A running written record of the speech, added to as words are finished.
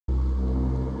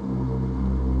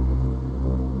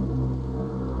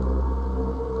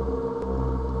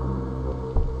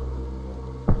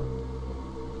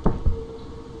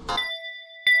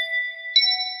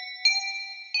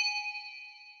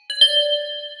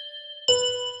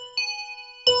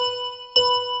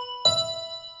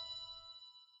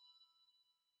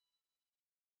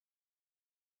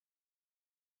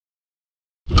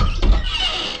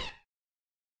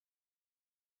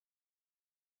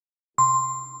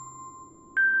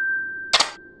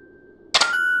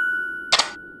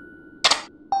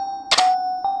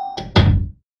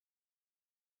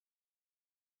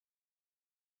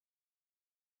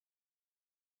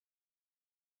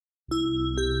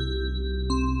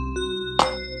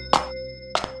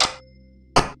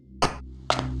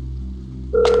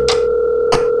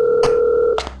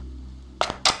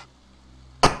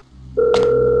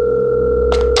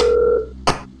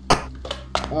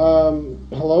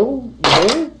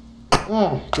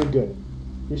Ah, good.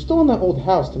 You're still in that old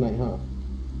house tonight, huh?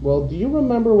 Well, do you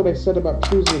remember what I said about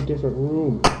choosing a different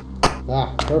room?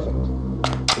 Ah, perfect.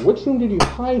 So which room did you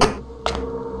hide in?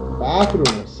 Bathroom,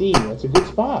 I see. That's a good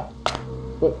spot.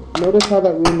 But notice how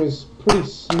that room is pretty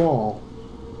small.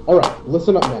 Alright,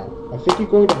 listen up now. I think you're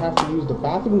going to have to use the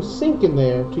bathroom sink in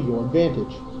there to your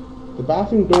advantage. The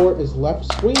bathroom door is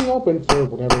left swinging open for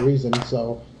whatever reason,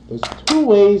 so there's two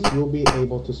ways you'll be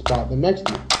able to spot them next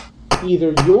to you.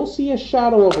 Either you'll see a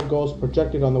shadow of a ghost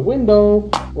projected on the window,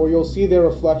 or you'll see their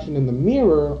reflection in the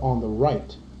mirror on the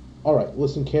right. Alright,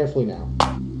 listen carefully now.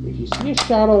 If you see a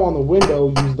shadow on the window,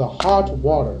 use the hot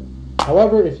water.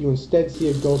 However, if you instead see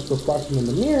a ghost reflection in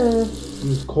the mirror,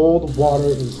 use cold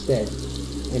water instead.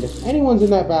 And if anyone's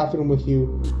in that bathroom with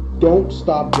you, don't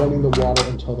stop running the water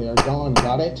until they are gone,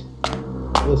 got it?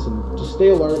 Listen, just stay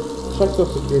alert, check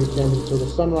those security cameras until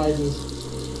the sun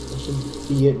rises. That should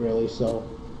be it really, so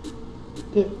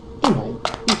good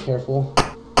night, be careful.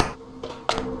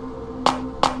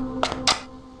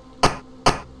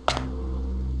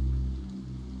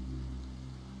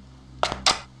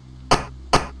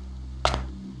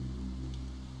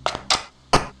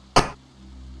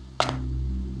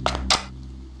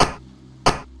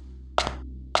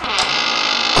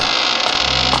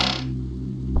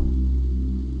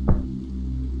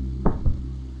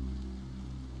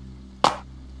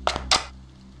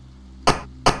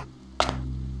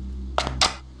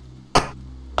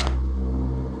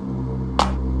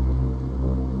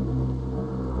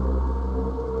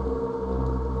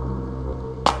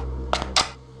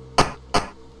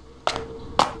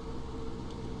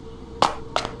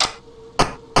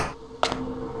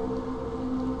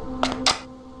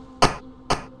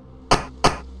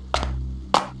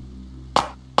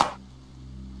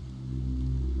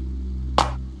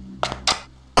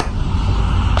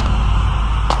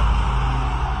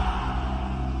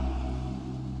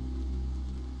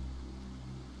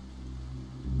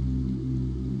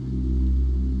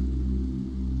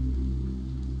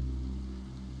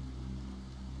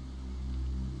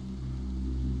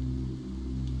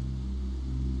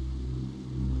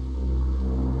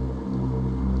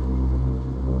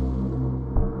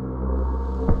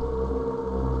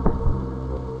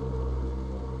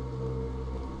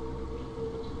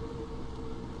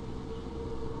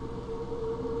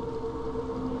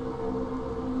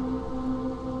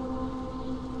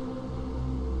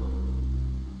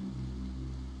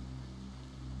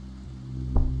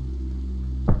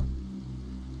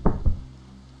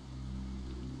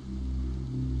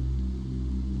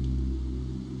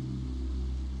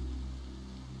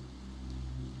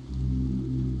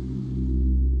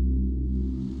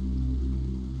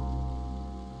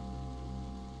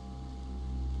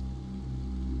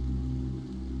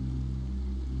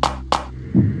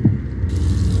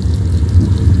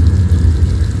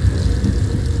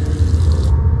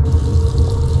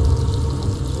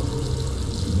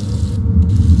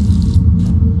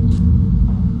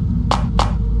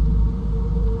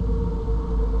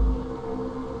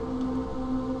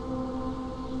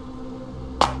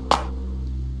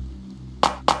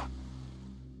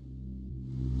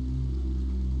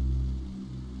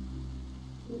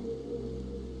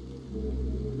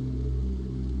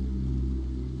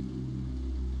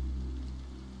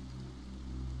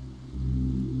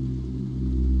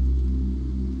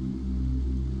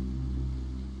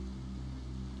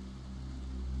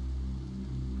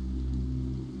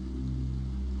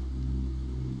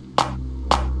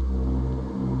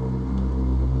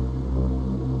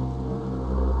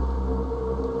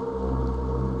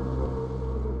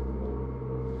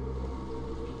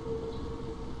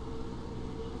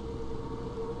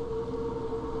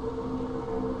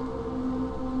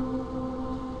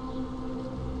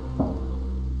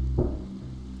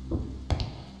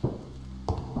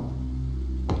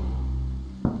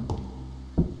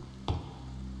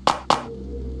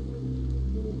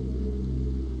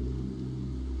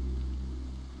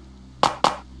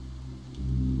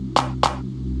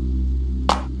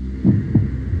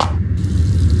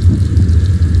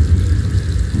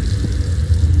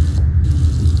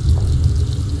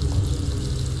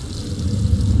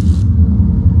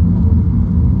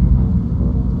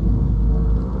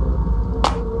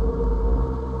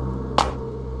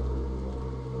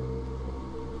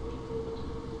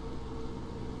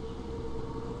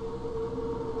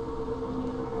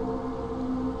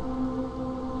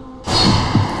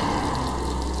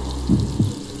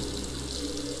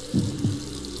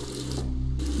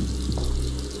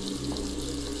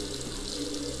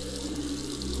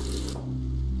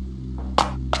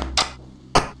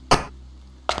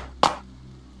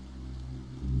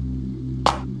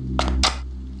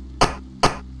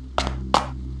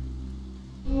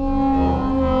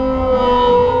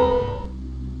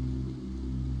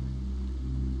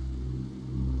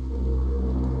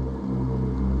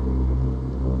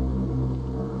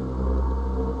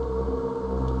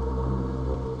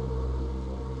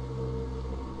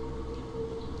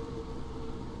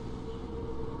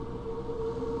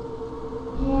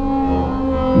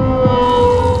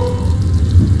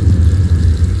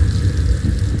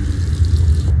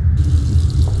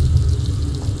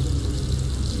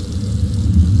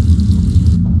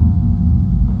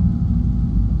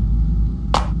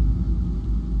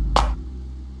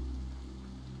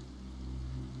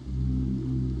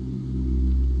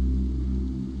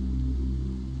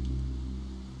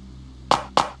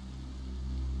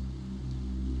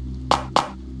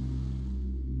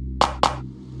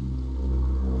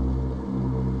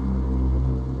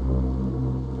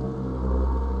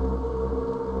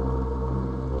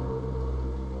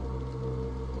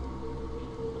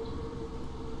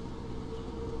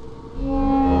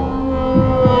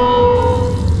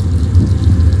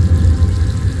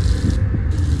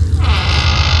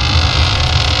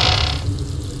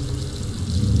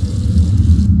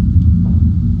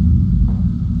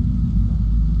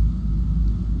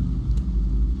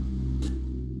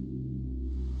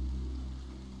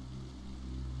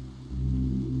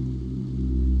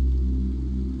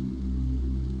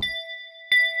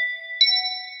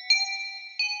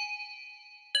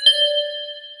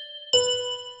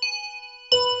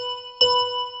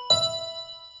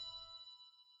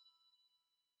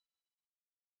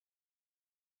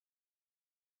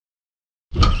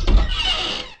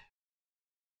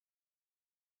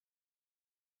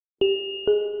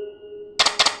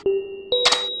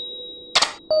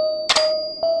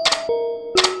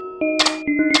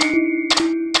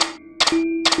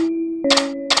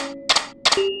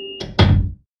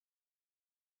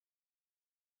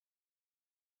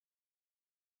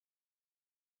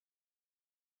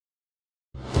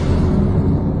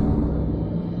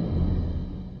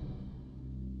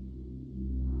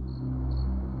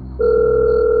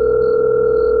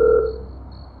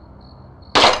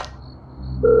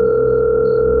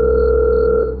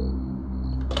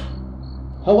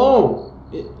 Hello?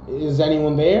 Is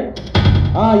anyone there?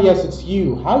 Ah, yes, it's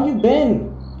you. How you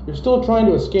been? You're still trying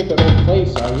to escape that old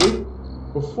place, are you?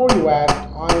 Before you ask,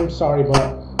 I'm sorry, but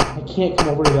I can't come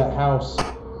over to that house.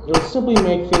 It will simply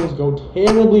make things go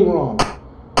terribly wrong.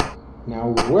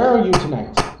 Now, where are you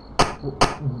tonight?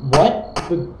 What?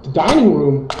 The dining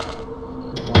room?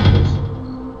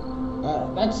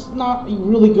 That's not a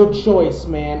really good choice,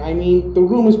 man. I mean, the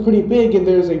room is pretty big and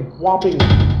there's a whopping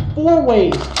 4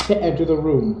 ways to enter the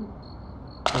room.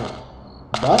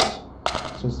 But,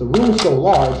 since the room is so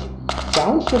large,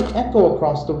 sound should echo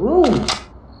across the room.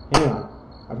 Hang on,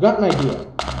 I've got an idea.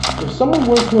 If someone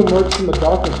were to emerge from the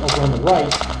darkness over on the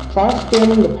right, try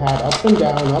spamming the pad up and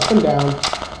down, up and down.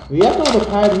 The echo the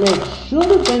pad makes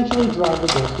should eventually drive the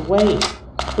ghost away.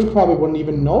 They probably wouldn't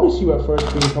even notice you at first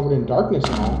being covered in darkness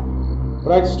and all.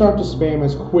 But I'd start to spam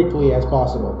as quickly as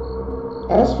possible.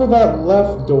 As for that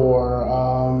left door,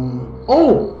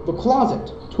 oh, the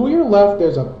closet. To your left,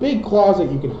 there's a big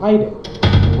closet you can hide in.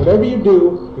 And whatever you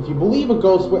do, if you believe a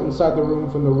ghost went inside the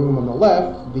room from the room on the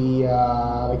left,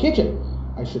 the kitchen,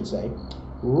 I should say,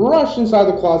 rush inside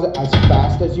the closet as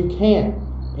fast as you can.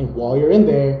 And while you're in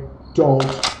there, don't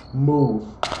move.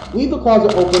 Leave the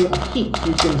closet open a peek so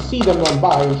you can see them run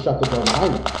by and shut the door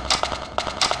behind them.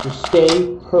 Just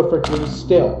stay perfectly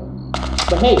still.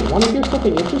 But hey, want to hear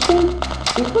something interesting?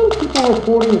 There's been people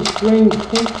reporting a strange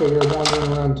pink figure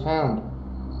wandering around town.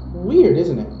 Weird,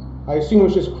 isn't it? I assume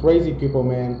it's just crazy people,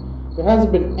 man. There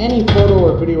hasn't been any photo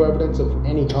or video evidence of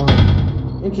any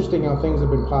kind. Interesting how things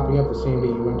have been popping up the same day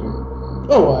you entered.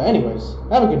 Oh, anyways,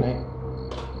 have a good night.